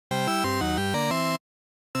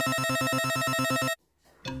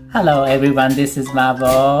Hello everyone, this is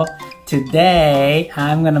Mabo. Today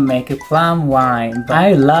I'm gonna make a plum wine.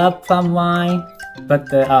 I love plum wine, but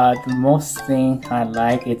the most thing I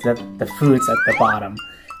like is the fruits at the bottom.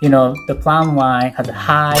 You know, the plum wine has a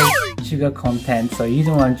high sugar content, so you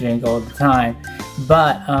don't want to drink all the time.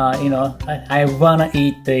 But you know, I wanna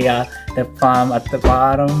eat the plum at the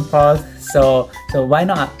bottom part. So why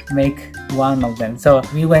not make one of them? So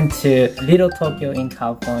we went to Little Tokyo in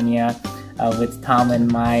California. With Tom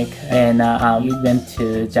and Mike, and we went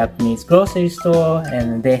to Japanese grocery store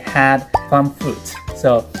and they had plum fruit.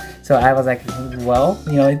 So I was like, well,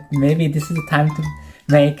 you know, maybe this is the time to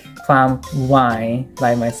make plum wine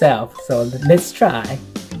by myself. So let's try.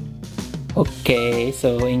 Okay,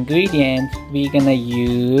 so ingredient, we're gonna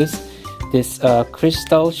use this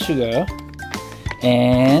crystal sugar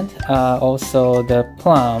and also the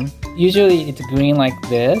plum. Usually it's green like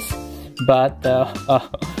this, but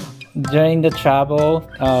during the travel,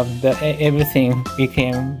 everything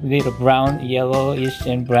became a little brown, yellowish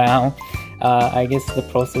and brown. I guess the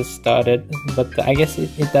process started, but I guess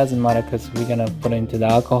it doesn't matter because we're gonna put it into the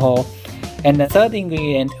alcohol. And the third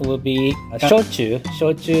ingredient will be shochu.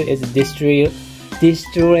 Shochu is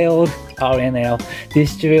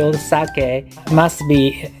distilled sake. Must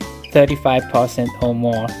be 35% or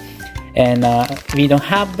more. And we don't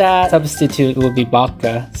have that. Substitute will be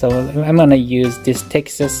vodka. So I'm gonna use this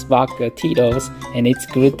Texas vodka Tito's, and it's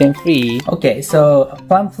gluten free. Okay, so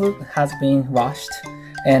plum fruit has been washed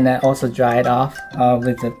and also dried off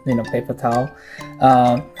with the paper towel.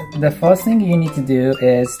 The first thing you need to do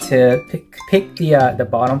is to pick the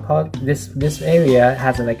bottom part. This area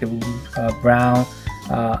has like a brown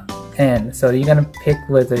end. So you're gonna pick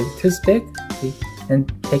with a toothpick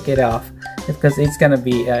and take it off, because it's gonna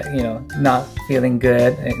be not feeling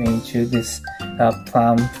good when you chew this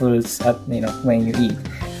plum fruits when you eat.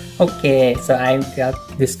 Okay, so I got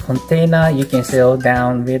this container. You can seal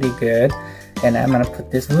down really good, and I'm gonna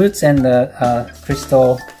put this roots and the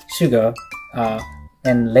crystal sugar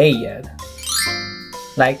and layered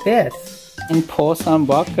like this, and pour some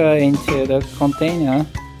vodka into the container.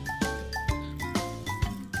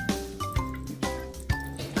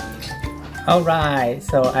 Alright,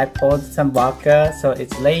 so I poured some vodka, so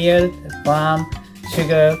it's layered, plum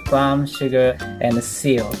sugar, and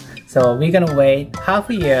seal. So we're gonna wait half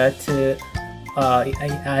a year to a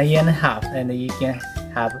year and a half, and then you can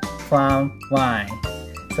have plum wine.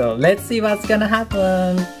 So let's see what's gonna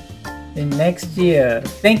happen in next year.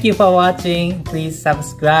 Thank you for watching. Please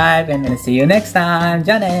subscribe and see you next time.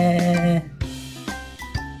 Ja ne!